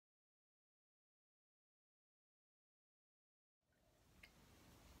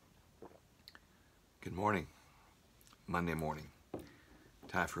Good morning. Monday morning.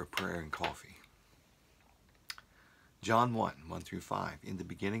 Time for a prayer and coffee. John 1, 1 through 5. In the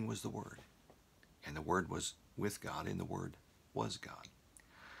beginning was the Word, and the Word was with God, and the Word was God.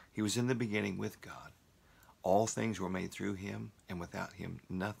 He was in the beginning with God. All things were made through him, and without him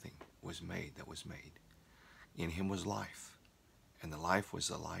nothing was made that was made. In him was life, and the life was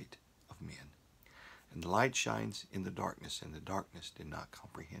the light of men. And the light shines in the darkness, and the darkness did not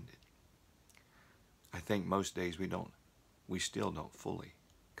comprehend it. I think most days we still don't fully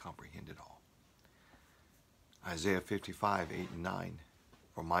comprehend it all. Isaiah 55, 8 and 9.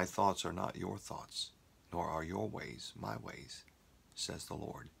 For my thoughts are not your thoughts, nor are your ways my ways, says the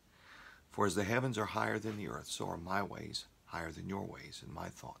Lord. For as the heavens are higher than the earth, so are my ways higher than your ways, and my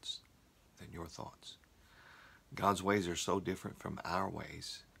thoughts than your thoughts. God's ways are so different from our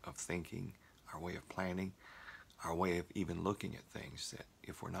ways of thinking, our way of planning, our way of even looking at things, that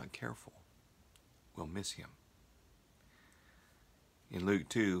if we're not careful, we'll miss him. In Luke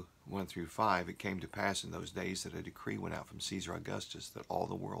 2, 1 through 5, it came to pass in those days that a decree went out from Caesar Augustus that all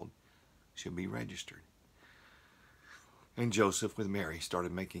the world should be registered. And Joseph with Mary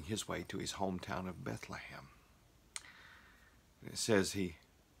started making his way to his hometown of Bethlehem. And it says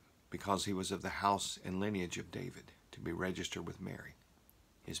because he was of the house and lineage of David, to be registered with Mary,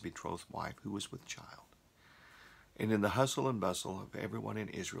 his betrothed wife, who was with child. And in the hustle and bustle of everyone in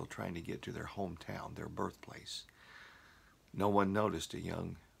Israel trying to get to their hometown, their birthplace, no one noticed a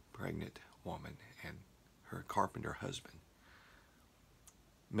young pregnant woman and her carpenter husband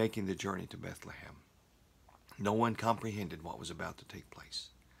making the journey to Bethlehem. No one comprehended what was about to take place.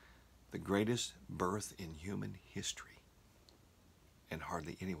 The greatest birth in human history, and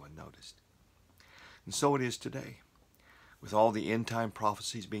hardly anyone noticed. And so it is today, with all the end-time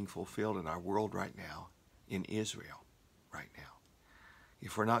prophecies being fulfilled in our world right now, in Israel right now.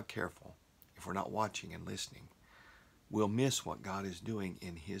 If we're not careful, if we're not watching and listening, we'll miss what God is doing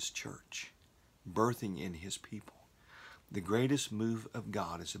in his church, birthing in his people. The greatest move of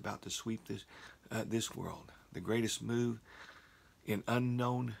God is about to sweep this world. The greatest move in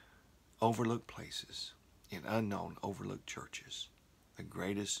unknown, overlooked places, in unknown, overlooked churches. The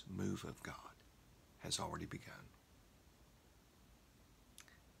greatest move of God has already begun.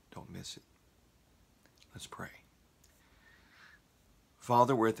 Don't miss it. Let's pray.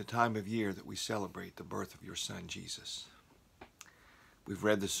 Father, we're at the time of year that we celebrate the birth of your Son, Jesus. We've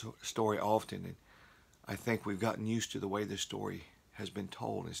read this story often, and I think we've gotten used to the way this story has been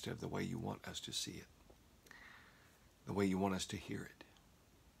told instead of the way you want us to see it, the way you want us to hear it.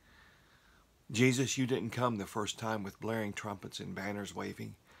 Jesus, you didn't come the first time with blaring trumpets and banners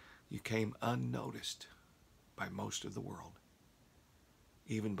waving. You came unnoticed by most of the world,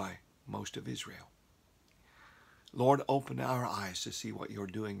 even by most of Israel. Lord, open our eyes to see what you're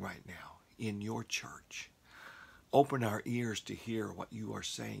doing right now in your church. Open our ears to hear what you are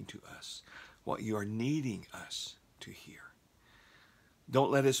saying to us, what you are needing us to hear.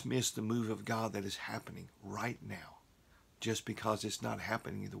 Don't let us miss the move of God that is happening right now, just because it's not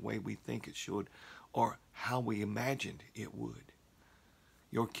happening the way we think it should or how we imagined it would.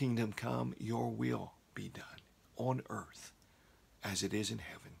 Your kingdom come, your will be done on earth as it is in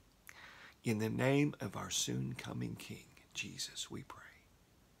heaven. In the name of our soon coming King, Jesus, we pray.